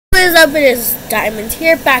up? It is Diamond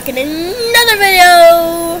here, back in another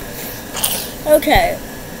video. Okay,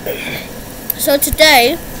 so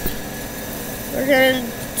today we're gonna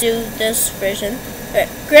do this version. Right.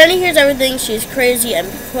 Granny hears everything. She's crazy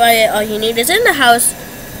and be quiet. All you need is in the house.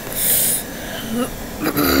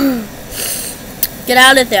 Get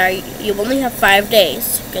out of there. You only have 5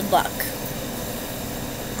 days. Good luck.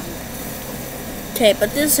 Okay,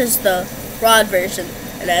 but this is the Rod version.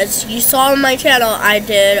 And as you saw on my channel, I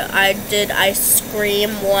did Ice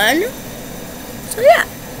Cream 1. So yeah.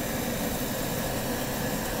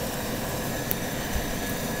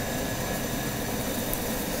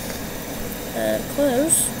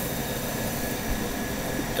 Close.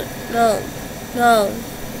 No.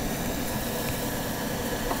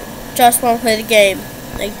 Just want to play the game.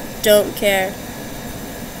 I don't care.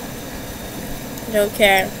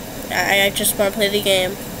 I just want to play the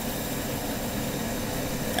game.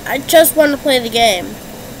 I just want to play the game.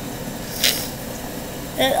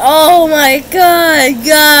 And oh my god,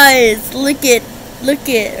 guys! Look it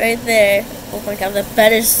right there. Oh my god, the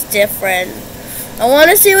bed is different. I want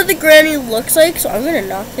to see what the granny looks like, so I'm gonna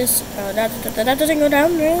knock this. That doesn't go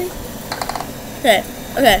down, really? Okay.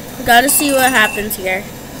 We gotta see what happens here.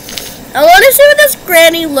 I want to see what this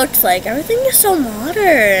granny looks like. Everything is so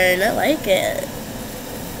modern. I like it.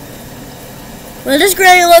 What does this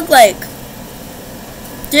granny look like?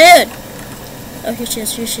 Dude! Oh, here she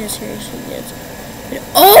is.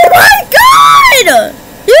 Oh my god!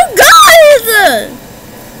 You guys!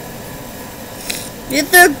 You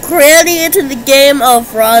threw Granny into the game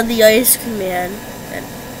of Rod the Ice Cream Man.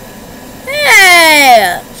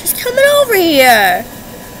 Hey! She's coming over here.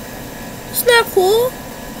 Isn't that cool?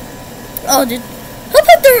 Oh, dude.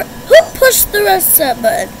 Who pushed the rest of that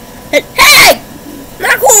button? And, hey!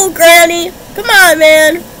 Not cool, Granny. Come on,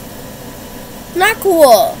 man. Not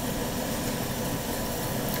cool.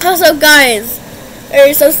 Also, guys,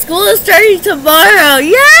 alright, so school is starting tomorrow.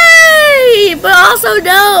 Yay! But also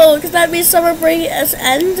no, because that means summer break has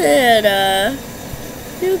ended.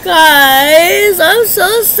 You guys, I'm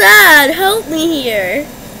so sad. Help me here.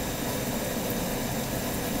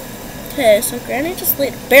 Okay, so Granny just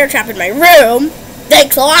laid a bear trap in my room.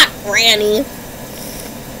 Thanks a lot, Granny.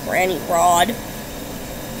 Granny Rod.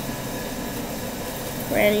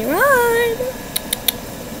 Granny Rod.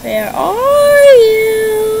 Where are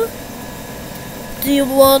you? Do you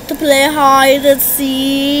want to play hide and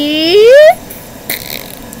seek?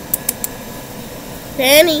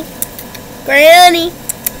 Granny.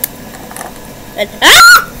 And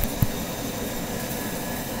ah!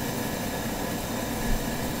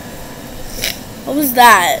 What was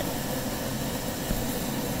that?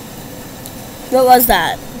 What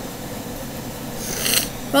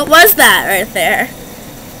was that right there?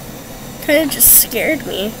 Kind of just scared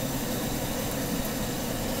me.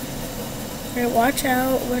 Alright, watch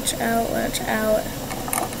out.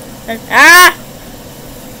 And, ah!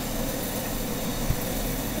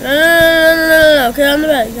 No. Get on the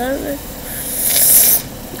bed.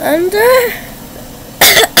 Under.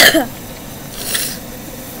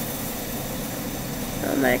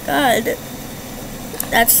 Oh my god.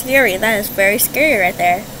 That's scary. That is very scary right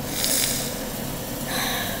there.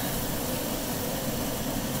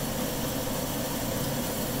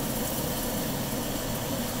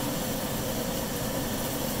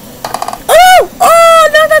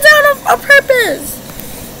 On purpose!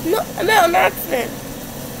 No, I meant on accident.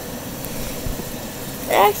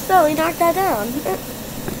 I accidentally knocked that down.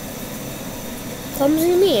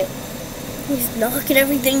 Clumsy me. He's knocking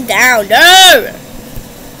everything down. No!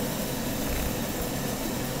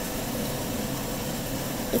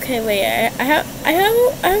 Okay, wait. I have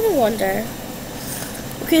a wonder.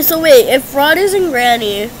 Okay, so wait. If Rod isn't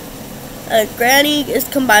Granny, Granny is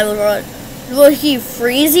combined with Rod, will he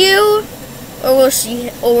freeze you? Or will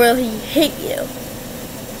he hit you?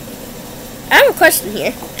 I have a question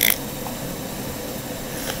here.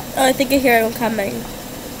 Oh, I think I hear him coming.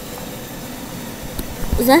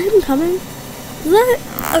 Is that him coming? Is that?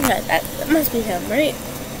 Okay, that must be him, right?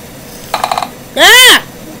 Ah!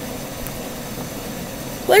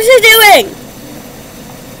 What is he doing?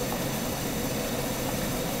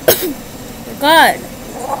 Oh my god.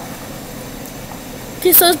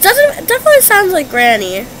 Okay, so it definitely sounds like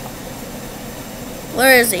Granny.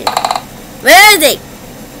 Where is he? What is he?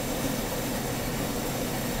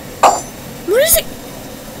 What's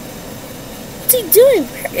he doing?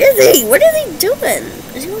 Where is he? What is he doing?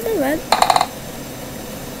 Is he on my bed?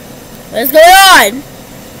 What's going on?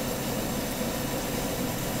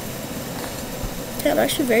 Okay, I'm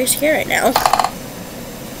actually very scared right now.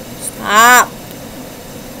 Stop.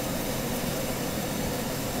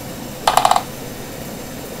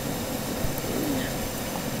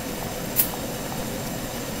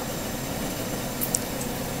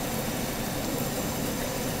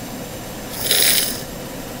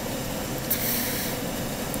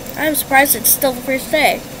 I'm surprised it's still the first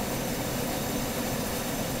day.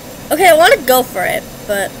 Okay, I want to go for it,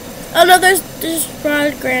 but oh no, there's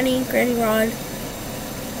Rod, Granny Rod.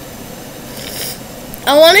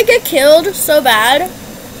 I want to get killed so bad,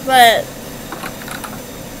 but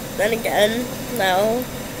then again, no.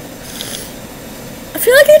 I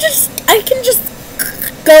feel like I can just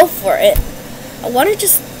go for it. I want to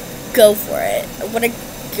just go for it. I want to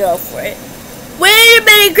go for it. Wait a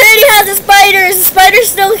minute, Granny has a spider. Is the spider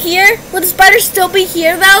still here? Will the spider still be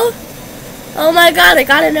here though? Oh my god, I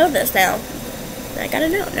gotta know this now. I gotta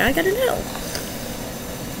know. Now I gotta know.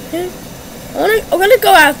 Okay. I'm gonna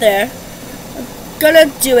go out there. I'm gonna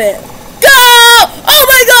do it. Go! Oh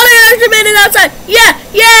my god, I actually made it outside. Yeah,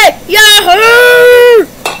 yay, yahoo!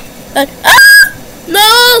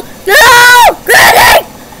 No! No! Granny!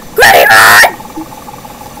 Granny, run!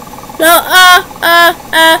 No, no!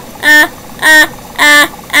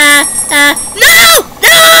 No!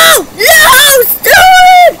 No!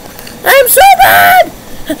 Stop! I'm so bad!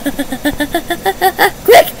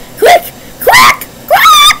 Quick! Quick! Quick!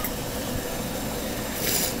 Quick!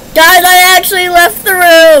 Guys, I actually left the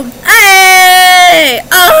room! Hey!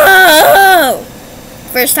 Oh!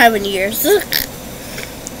 First time in years.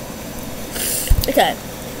 Okay.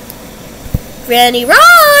 Granny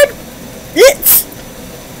Rod!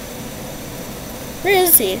 Where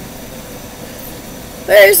is he?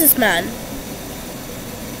 Where is this man?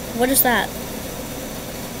 What is that?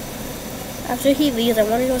 After he leaves, I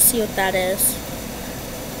want to go see what that is.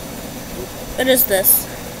 What is this?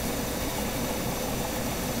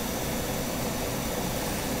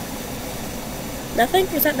 Nothing?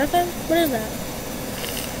 Is that nothing? What is that?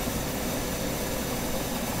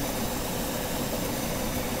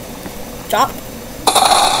 Drop.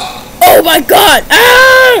 Oh my god!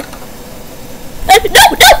 Ah! No! No!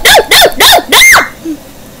 No! No! No! No!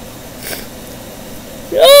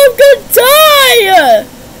 Oh, I'm gonna die!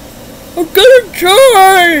 I'm gonna die!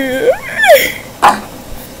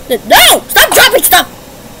 No! Stop dropping stuff!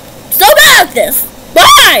 So bad at this!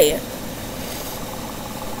 Why?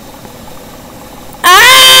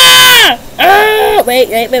 Ah! Ah! Wait,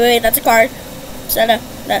 that's a card.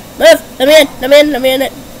 Move! Let me in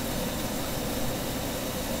it.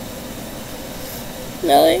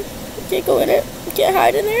 Nelly, you can't go in it. You can't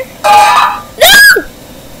hide in there. No!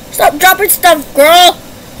 Stop dropping stuff, girl!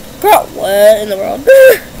 Girl, what in the world?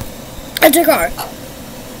 It's a car.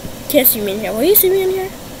 Can't see me in here. Will you see me in here?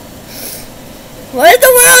 What in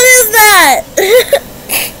the world is that?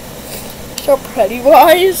 So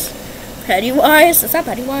Pennywise? Pennywise? Is that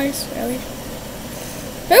Pennywise? Really?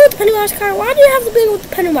 Go with the Pennywise car. Why do you have to be with the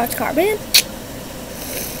Pennywise car, man?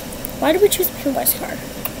 Why did we choose the Pennywise car?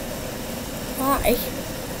 Why?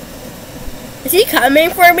 Is he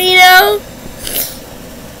coming for me now?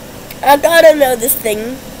 I gotta know this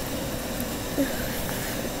thing.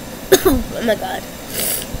 Oh my god.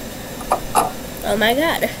 Oh my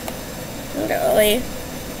god. Literally.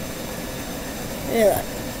 Yeah.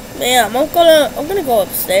 Man, I'm gonna go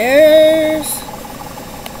upstairs.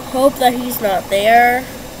 Hope that he's not there.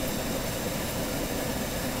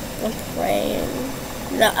 I'm praying.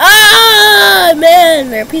 No. Ah, man,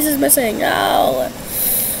 there are pieces missing. No.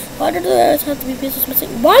 Why do there have to be pieces missing?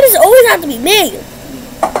 Why does it always have to be me?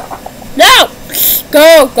 No!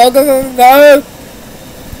 Go!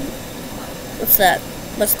 What's that?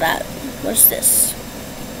 What's that? What's this?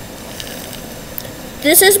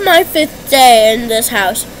 This is my 5th day in this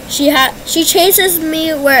house. She chases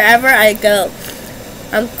me wherever I go.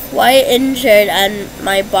 I'm quite injured and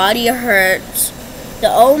my body hurts.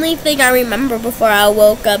 The only thing I remember before I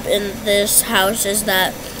woke up in this house is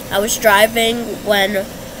that I was driving when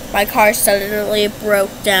my car suddenly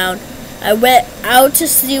broke down. I went out to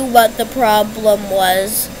see what the problem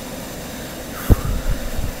was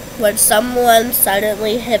when someone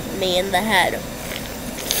suddenly hit me in the head.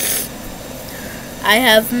 I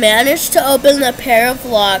have managed to open a pair of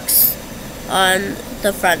locks on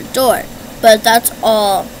the front door, but that's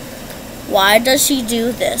all. Why does she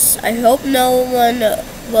do this? I hope no one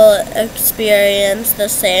will experience the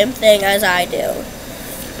same thing as I do.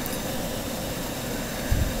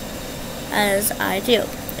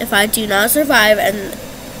 If I do not survive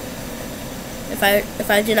if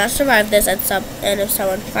I do not survive this and if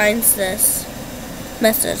someone finds this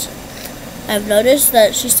message, I've noticed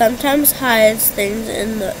that she sometimes hides things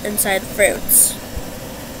inside fruits.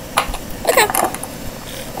 Okay.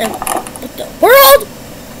 And what the world?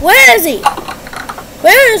 Where is he?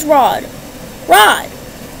 Where is Rod?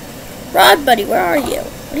 Rod, buddy, where are you?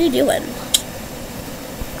 What are you doing?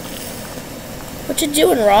 What you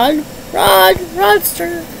doing, Rod?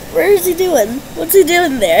 Rodster, where is he doing? What's he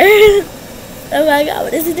doing there? Oh my god,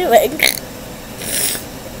 what is he doing?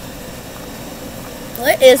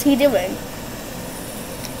 What is he doing?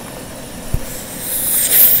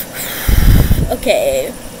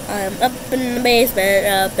 Okay, I'm up in the basement,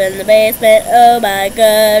 oh my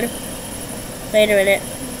god. Wait a minute.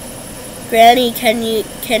 Granny, can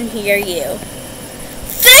hear you.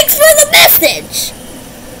 Thanks for the message!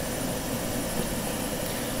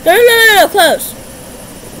 No, close.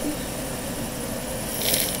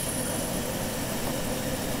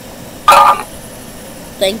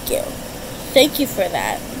 Thank you. Thank you for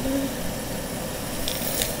that.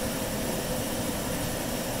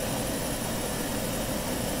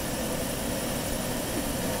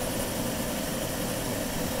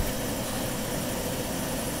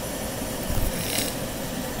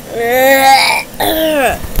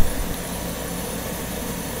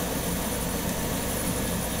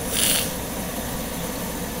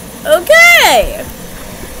 Okay.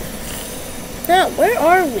 Now, where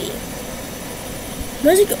are we?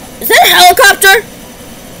 Where's he go? Is that a helicopter?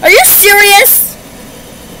 Are you serious?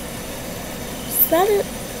 Is that it?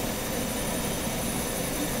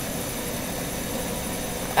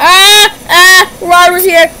 Rod was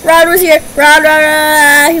here. Rod,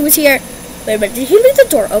 he was here. Wait a minute, did he leave the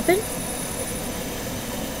door open?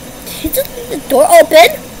 Did he just leave the door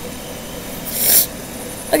open?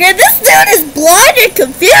 Okay, this dude is blind and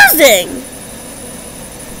confusing.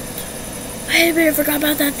 Wait a minute, I forgot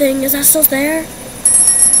about that thing. Is that still there?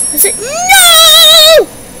 Is it? No!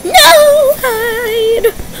 No! Hide!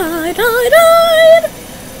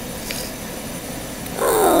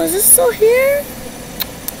 Oh, is this still here?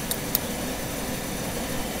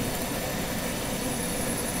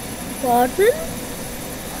 Rodman?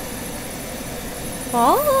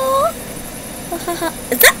 Oh!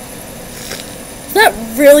 Is that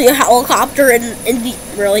really a helicopter in the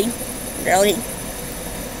really?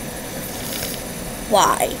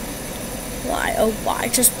 Why? Why? Oh, why?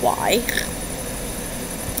 Just why?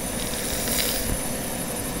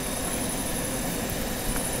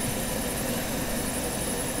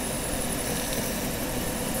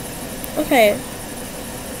 Okay.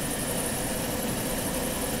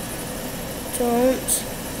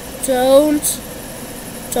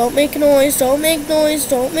 Don't make noise. Don't make noise.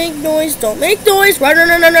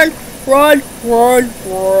 Run.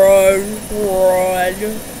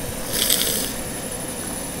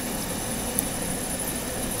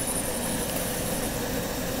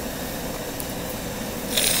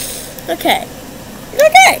 Okay.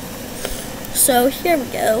 So here we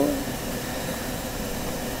go.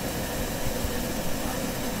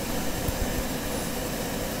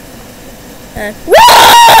 Run!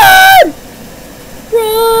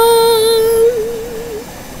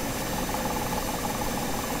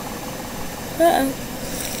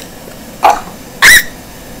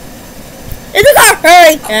 In the car!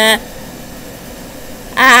 Hurry!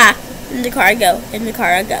 In the car I go. In the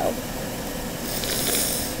car I go.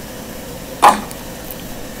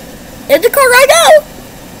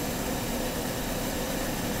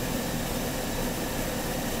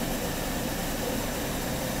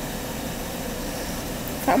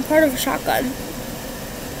 I'm part of a shotgun.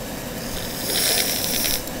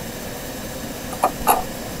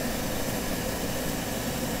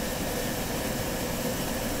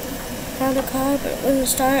 Found a car, but it wouldn't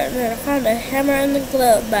start, and then I found a hammer in the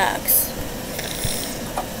glove box.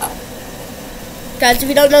 Guys, if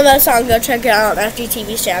you don't know that song, go check it out on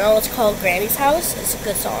FGTV's channel. It's called Granny's House. It's a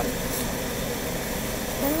good song.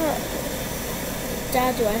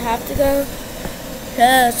 Dad, do I have to go?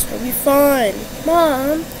 Yes, it'll be fine.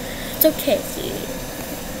 Mom, it's okay, sweetie.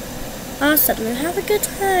 Awesome, then have a good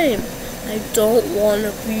time. I don't want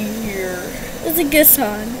to be here. It's a good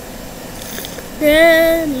song.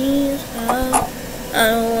 Granny's house. I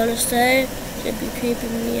don't want to stay. Should be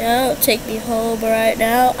creeping me out. Take me home right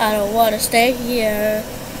now. I don't want to stay here.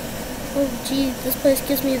 Oh, geez, this place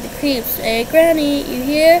gives me the creeps. Hey, Granny, you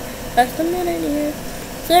here? There's someone in here.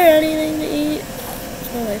 Is there anything to eat?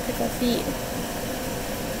 Smell like pickle feet.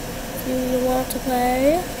 Do you want to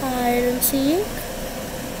play hide and seek?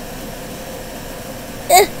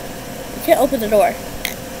 You can't open the door.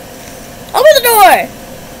 Open the door!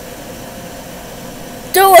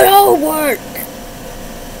 Doing homework!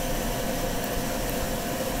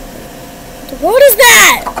 What is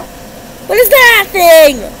that? What is that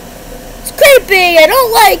thing? It's creepy! I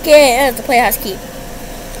don't like it! I have to play house key.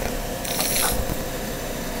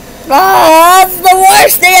 Oh, that's the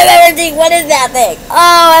worst thing I've ever seen. What is that thing? Oh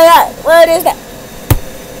my god. What is that?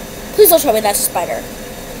 Please don't show me that's a spider.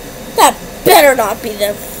 That better not be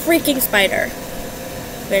the freaking spider.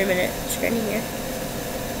 Wait a minute. Is Granny here?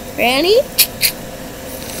 Granny?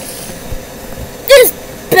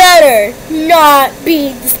 better not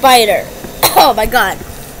be the spider. Oh my god.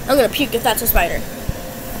 I'm gonna puke if that's a spider.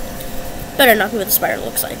 Better not be what the spider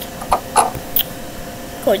looks like.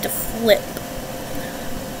 Going to flip.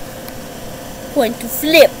 Going to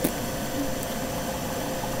flip.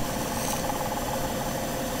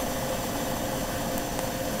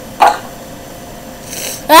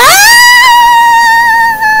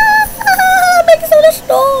 Making so much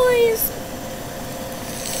noise.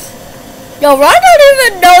 Yo, Ron don't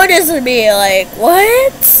even notice me. Like,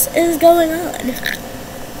 what is going on?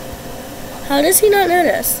 How does he not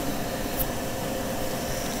notice?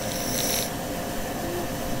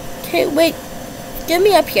 Okay, wait. Get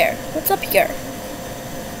me up here. What's up here?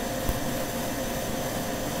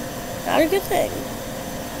 Not a good thing.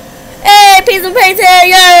 Hey, piece of painting!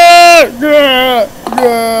 Yeah! No!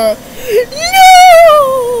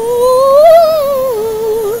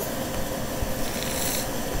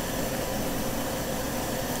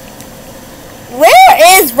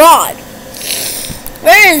 Where is Rod?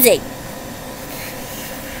 Where is he?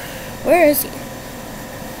 Where is he?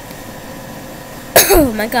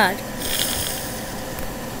 Oh my god.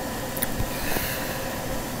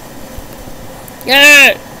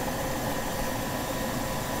 Yeah!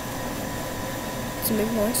 Did it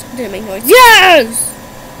make noise? Did it make noise? Yes!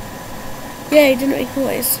 Yeah, it didn't make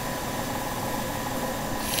noise.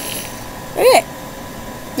 Okay.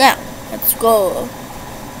 Now, let's go.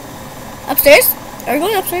 Upstairs? Are we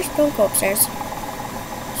going upstairs? Don't go upstairs.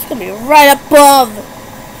 It's gonna be right above.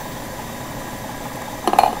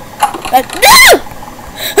 No!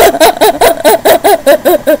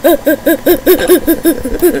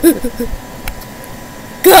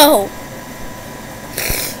 Go!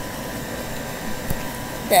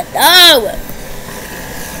 No!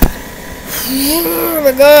 Oh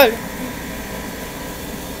my god!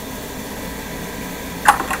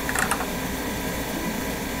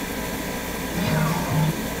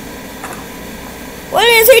 What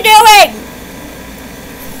is he doing?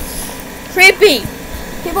 Creepy.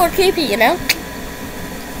 People are creepy, you know?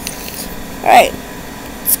 Alright.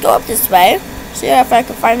 Let's go up this way. See if I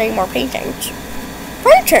can find any more paintings.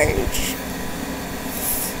 Paintings!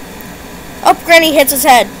 Oh, Granny hits his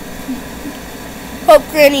head. Hope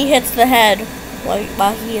Granny hits the head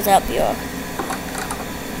while he is up here.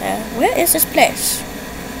 Where is this place?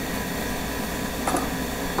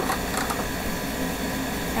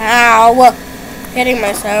 Ow! Hitting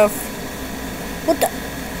myself. What the?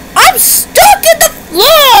 I'm stuck in the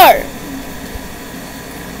floor!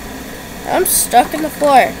 I'm stuck in the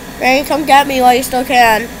floor. Granny, come get me while you still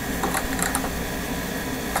can.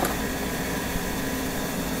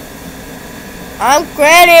 I'm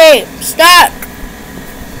Granny! Stuck!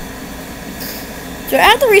 Do I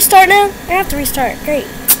have to restart now? I have to restart. Great.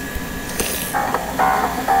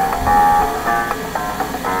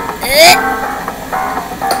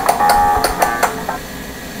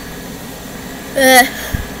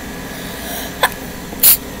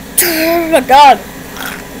 Oh my god.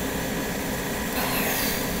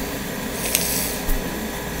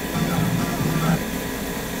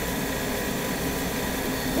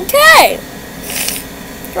 Okay.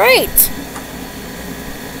 Great.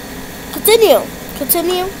 Continue.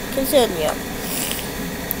 Continue. Continue.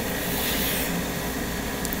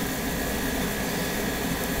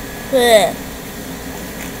 Close.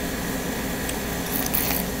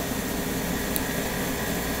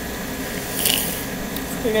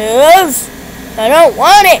 I don't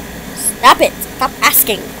want it. Stop it. Stop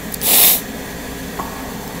asking.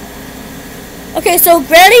 Okay, so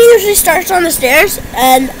Granny usually starts on the stairs,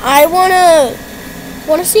 and I wanna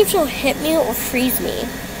see if she'll hit me or freeze me.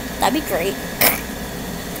 That'd be great.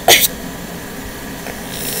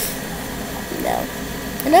 No.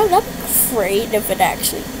 I know that'd be great if it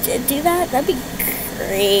actually did do that. That'd be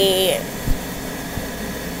great.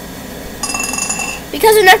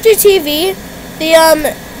 Because in FGTV, they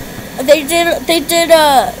did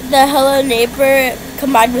the Hello Neighbor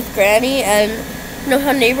combined with Granny, and you know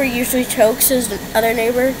how Neighbor usually chokes his other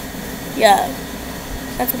neighbor? Yeah.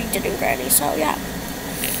 That's what he did in Granny, so yeah.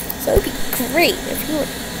 So it'd be great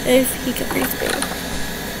if he could freeze me.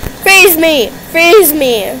 Freeze me! Freeze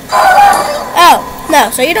me! Oh, no,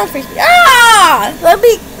 so you don't freeze me. Ah!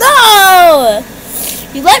 No!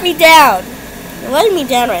 You let me down. You're letting me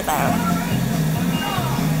down right now.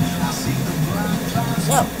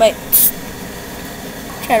 Oh, wait.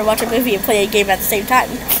 Try to watch a movie and play a game at the same time.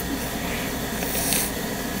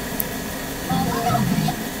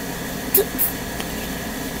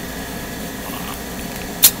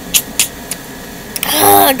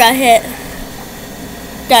 I got hit.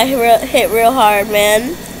 Got hit real hard,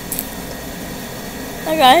 man.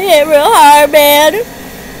 I got hit real hard, man.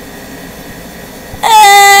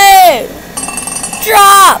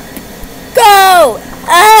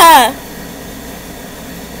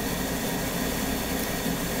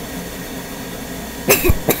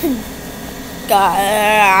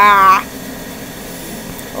 god.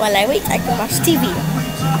 While I wait, I can watch TV.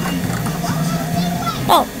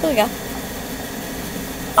 Oh, here we go.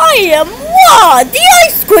 I am Juan, the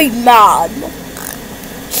ice cream man.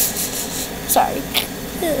 Sorry.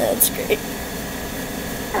 That's great.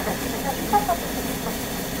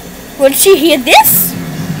 Will she hear this?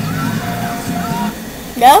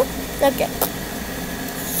 No? Okay.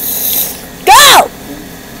 Go!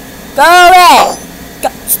 Go away! Go.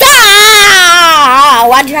 Stop!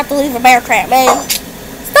 Why'd you have to leave a bear trap, man?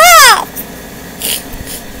 Stop!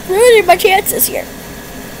 Ruining my chances here.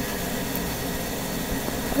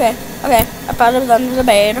 Okay, okay. I found him under the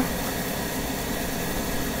bed.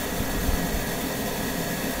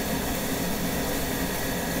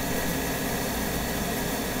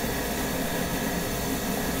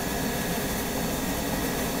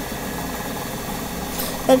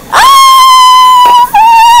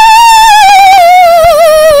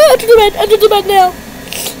 Under the bed now.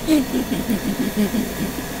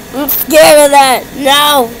 I'm scared of that.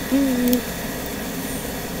 No.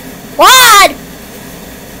 What?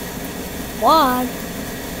 What?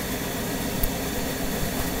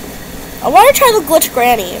 I want to try the glitch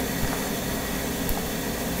granny.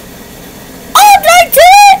 Oh, did I do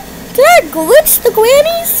it? Did I glitch the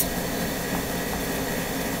grannies?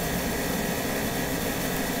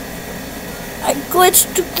 I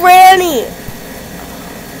glitched Granny.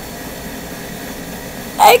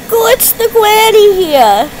 I glitched the Granny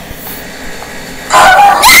here.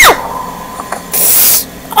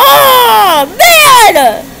 Oh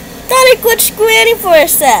man! Thought I glitched Granny for a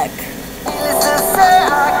sec.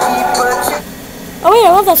 Oh wait,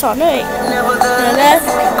 I love that song. No, wait.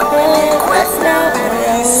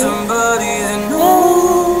 Somebody that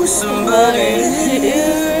knows, somebody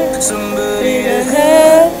to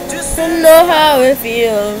have. Know how it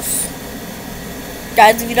feels.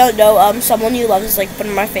 Guys, if you don't know, Someone You Love is like one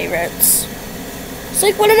of my favorites. It's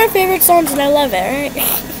like one of my favorite songs and I love it, right?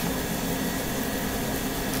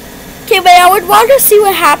 Okay, but I would want to see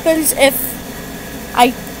what happens if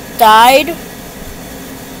I died.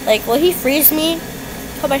 Like, will he freeze me,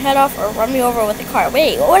 cut my head off, or run me over with a car?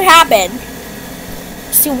 Wait, what would happen?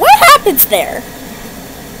 See, what happens there?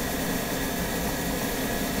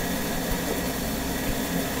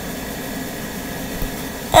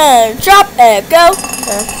 And drop and go.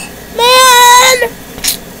 Man!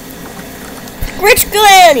 Glitch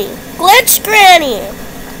Granny! Glitch Granny!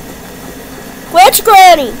 Glitch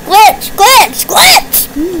Granny! Glitch! Glitch! Glitch!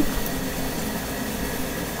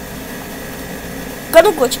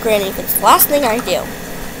 Gonna glitch Granny if it's the last thing I do.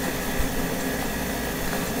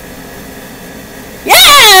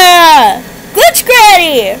 Yeah! Glitch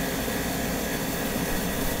Granny!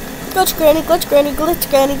 Glitch Granny, glitch Granny, glitch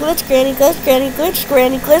Granny, glitch Granny, glitch Granny, glitch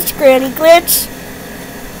Granny, glitch Granny, glitch.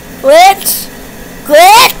 Glitch.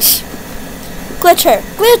 Glitch. Glitch her.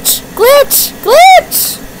 Glitch. Glitch.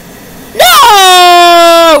 Glitch.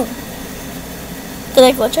 No! Did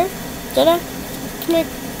I glitch her? Did I?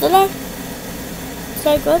 Did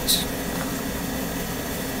I glitch?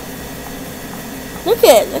 Look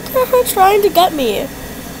at her trying to get me.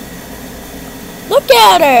 Look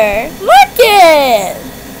at her. Look it.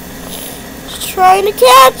 Trying to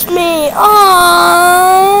catch me.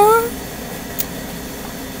 Aww.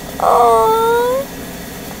 Aww.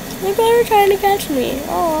 Look at her trying to catch me.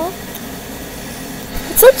 Aww.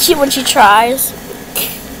 It's so cute when she tries.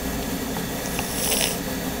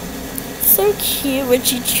 So cute when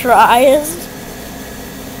she tries.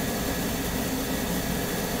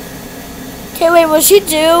 Okay, wait, will she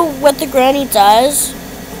do what the Granny does?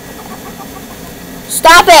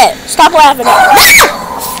 Stop it! Stop laughing at me.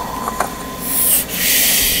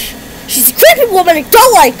 She's a creepy woman, I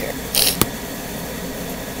don't like her.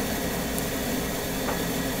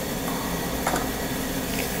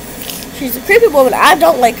 She's a creepy woman, I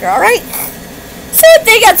don't like her, alright? Same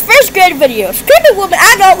thing as first grade videos. Creepy woman,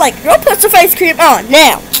 I don't like her. Don't put some face cream on,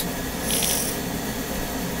 now.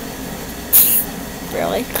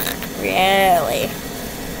 Really? Really?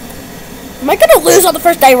 Am I gonna lose on the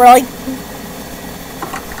first day, really?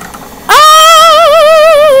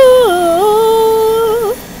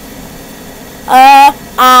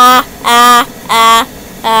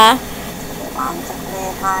 Want to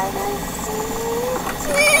play hide and seek?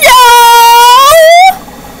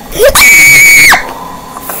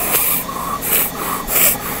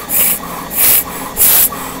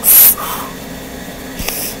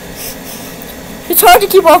 It's hard to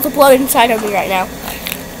keep all the blood inside of me right now.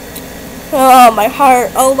 Oh my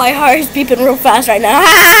heart is beeping real fast right now.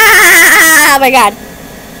 Oh my god.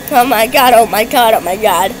 Oh my god, oh my god, oh my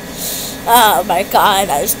god. Oh my god,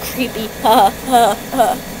 that was creepy.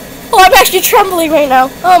 Oh, I'm actually trembling right now.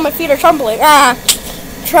 Oh, my feet are trembling. Ah,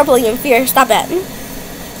 trembling in fear. Stop that.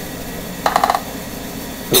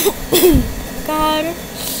 God.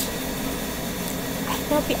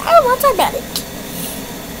 I don't want to talk about it.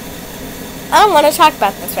 I don't want to talk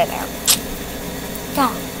about this right now.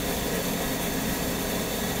 God.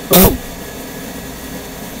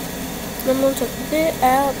 I'm going to take it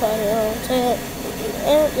out, but I don't take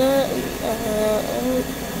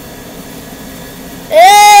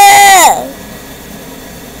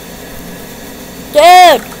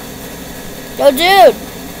Dude! Yo, dude!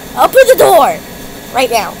 Open the door! Right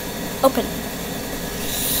now. Open.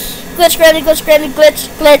 Glitch, granny, glitch, granny, glitch,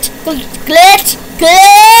 glitch, glitch, glitch,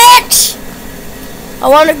 glitch! I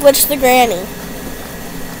want to glitch the granny.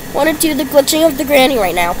 I want to do the glitching of the granny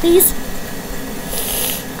right now, please.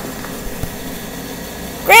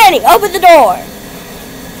 Granny, open the door!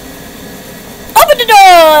 Open the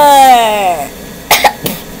door!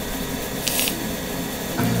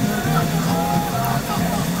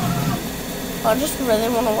 I just really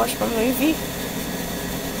want to watch my movie.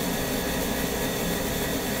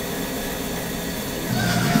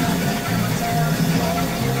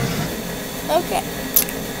 Okay.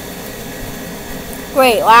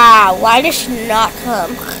 Great, wow. Why does she not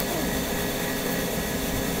come?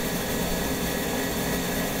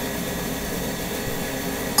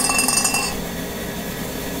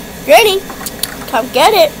 Granny, come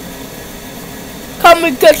get it. Come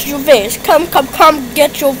and get your vase. Come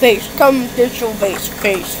get your vase. Come get your vase.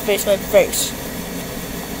 Face.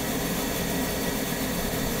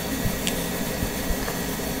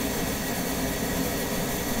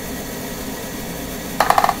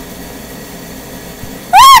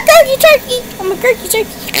 Ah, gurky turkey. I'm a gurky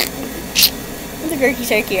turkey. I'm a gurky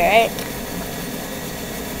turkey, alright?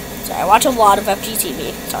 Sorry, I watch a lot of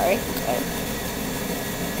FGTV. Sorry. Okay.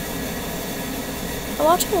 I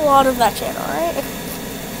watch a lot of that channel, alright?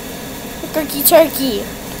 Gurky turkey.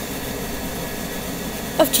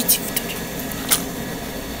 FGTV.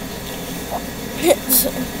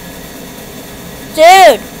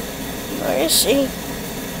 Dude! Where is she?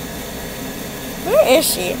 Where is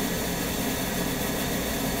she?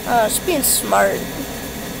 She's being smart.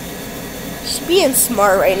 She's being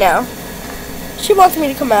smart right now. She wants me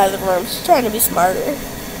to come out of the room. She's trying to be smarter.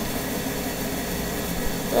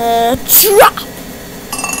 Drop!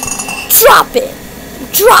 Drop it!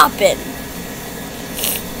 Drop it!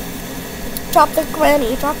 Drop the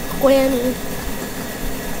granny. Drop the granny.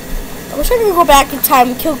 I wish I could go back in time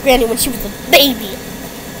and kill Granny when she was a baby.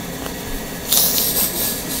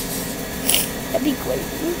 That'd be great.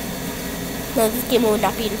 No, this game would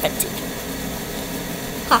not be invented.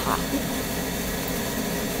 Haha.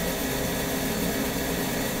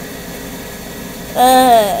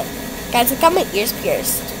 Guys, I got my ears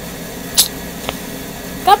pierced.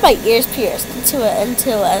 Got my ears pierced into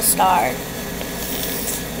a star.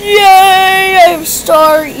 Yay! I have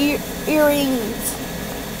star earrings.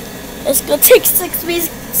 It's gonna take 6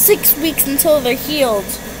 weeks until they're healed.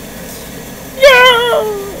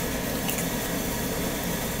 Yeah!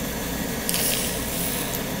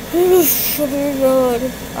 Oh my god.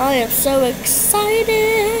 I am so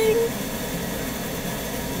excited.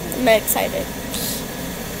 I'm excited.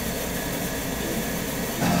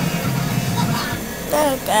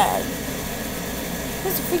 Oh god.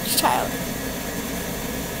 Where's the freaky child?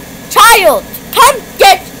 Child! Come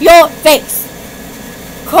get your face!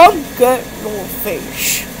 Come get your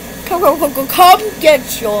face. Come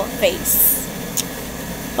get your face.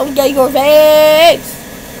 Come get your face.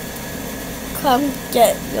 Come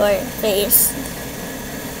get your face.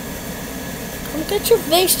 Come get your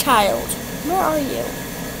face, child. Where are you?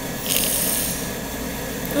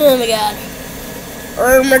 Oh my god.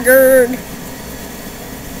 Oh my god.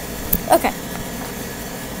 Okay.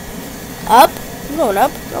 Up. I'm going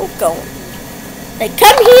up. I'm going. Hey,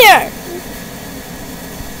 come here!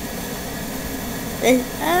 Hey,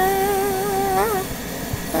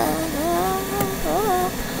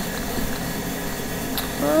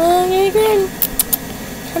 Granny.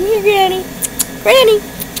 Come here, Granny. Granny,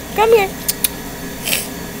 come here.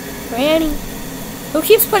 Granny. Who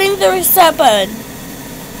keeps putting the reset button?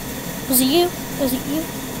 Was it you? Was it you?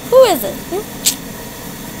 Who is it?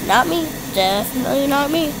 Not me. Definitely not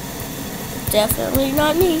me. Definitely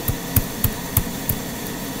not me.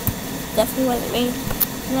 Definitely wasn't me.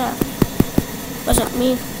 No. Wasn't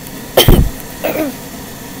me.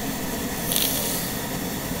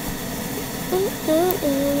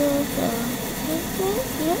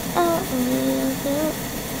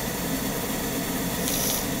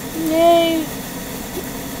 Yay.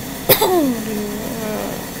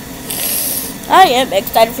 I am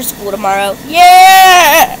excited for school tomorrow.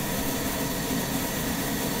 Yeah!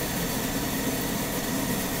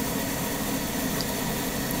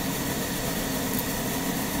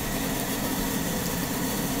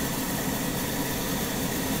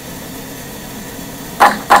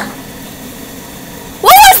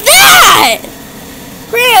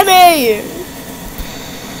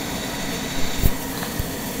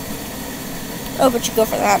 Oh, but you go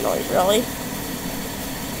for that noise, really?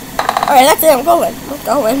 Alright, that's it. I'm going. I'm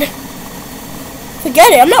going.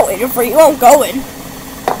 Forget it. I'm not waiting for you. I'm going.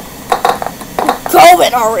 I'm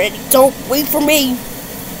going already. Don't wait for me.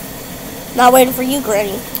 Not waiting for you,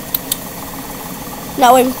 Granny.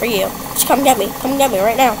 Not waiting for you. Just come get me. Come get me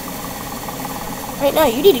right now. Right now.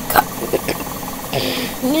 You need to come.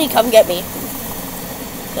 You need to come get me.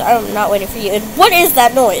 I'm not waiting for you. And what is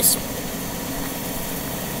that noise?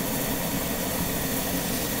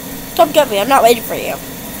 Come get me. I'm not waiting for you.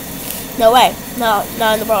 No way. No,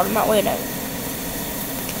 not in the world. I'm not waiting.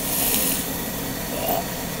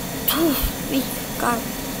 Got him.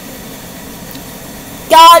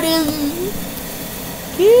 Got him.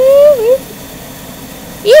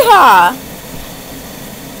 Yeehaw.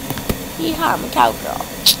 Yeehaw, I'm a cowgirl.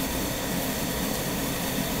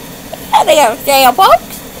 I think I'm staying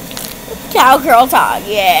folks. Cowgirl talk,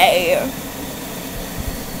 yeah.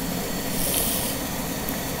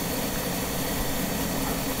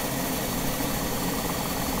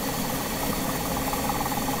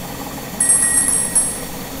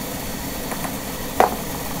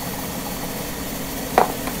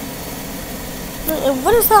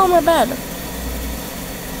 What is that on my bed?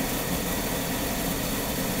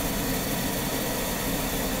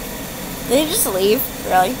 Did he just leave?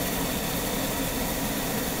 Really?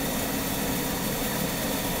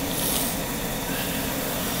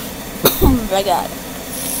 Oh my god.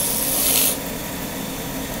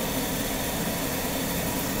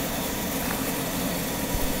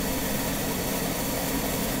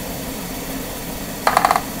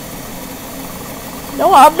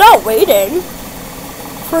 No, I'm not waiting.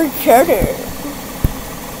 Forget it.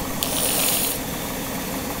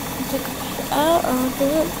 Out on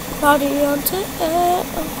it, body on it.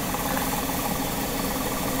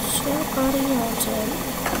 Your body on it.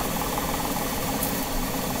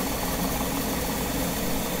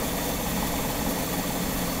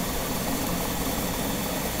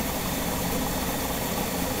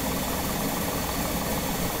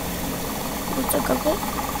 It's a couple.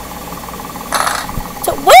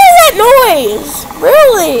 So what is that noise?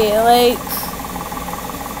 Really? Like,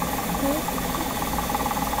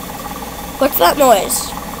 what's that noise?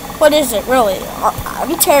 What is it, really?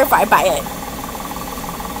 I'm terrified by it.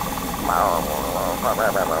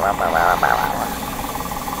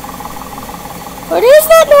 What is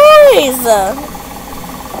that noise?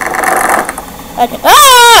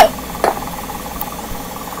 Ah!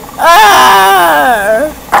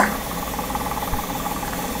 Ah!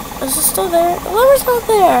 Is it still there? The lever's not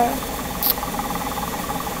there.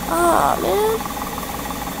 Aw, man.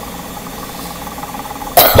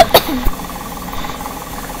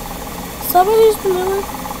 Somebody's been doing.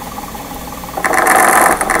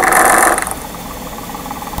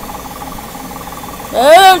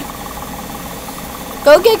 Dude!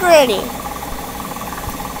 Go get Granny.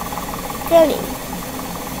 Granny.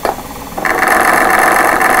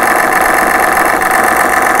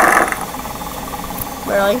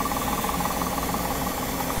 Really?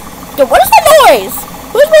 Dude, what is that noise?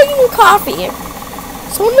 Who's making coffee?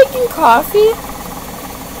 Someone making coffee?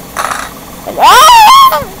 And ah!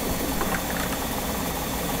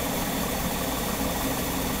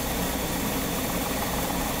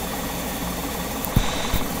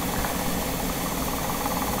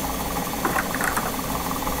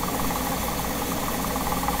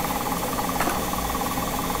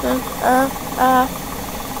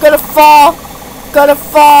 Gonna fall. Gonna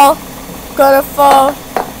fall. Gonna fall.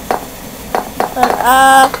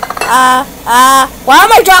 Why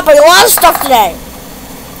am I dropping a lot of stuff today?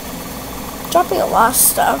 Dropping a lot of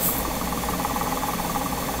stuff.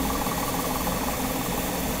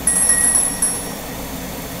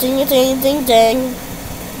 Ding ding ding ding.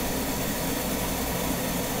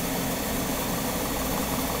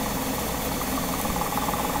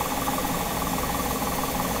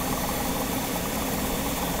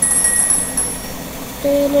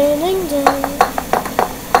 Ding ding ding ding.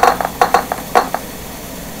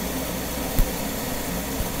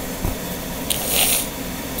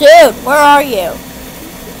 Dude, where are you?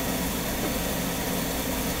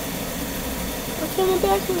 I'm coming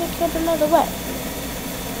back and let's get another way.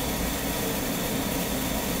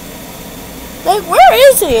 Like, where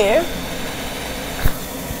is he?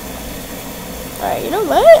 Alright, you know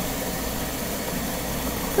what?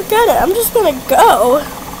 Forget it, I'm just gonna go.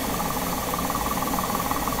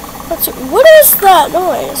 What is that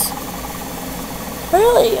noise?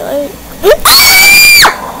 Really, like...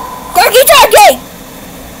 Gorky Turkey!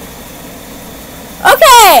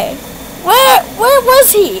 Okay! Where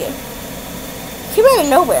was he? He came out of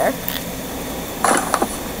nowhere.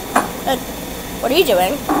 What are you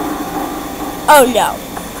doing? Oh no.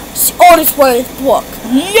 All this for this book.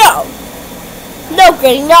 No! No,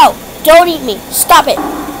 Granny, no! Don't eat me. Stop it.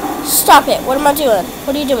 Stop it. What am I doing?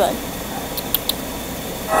 What are you doing?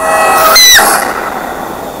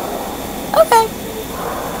 Okay.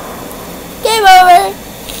 Game over.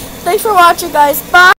 Thanks for watching, guys. Bye.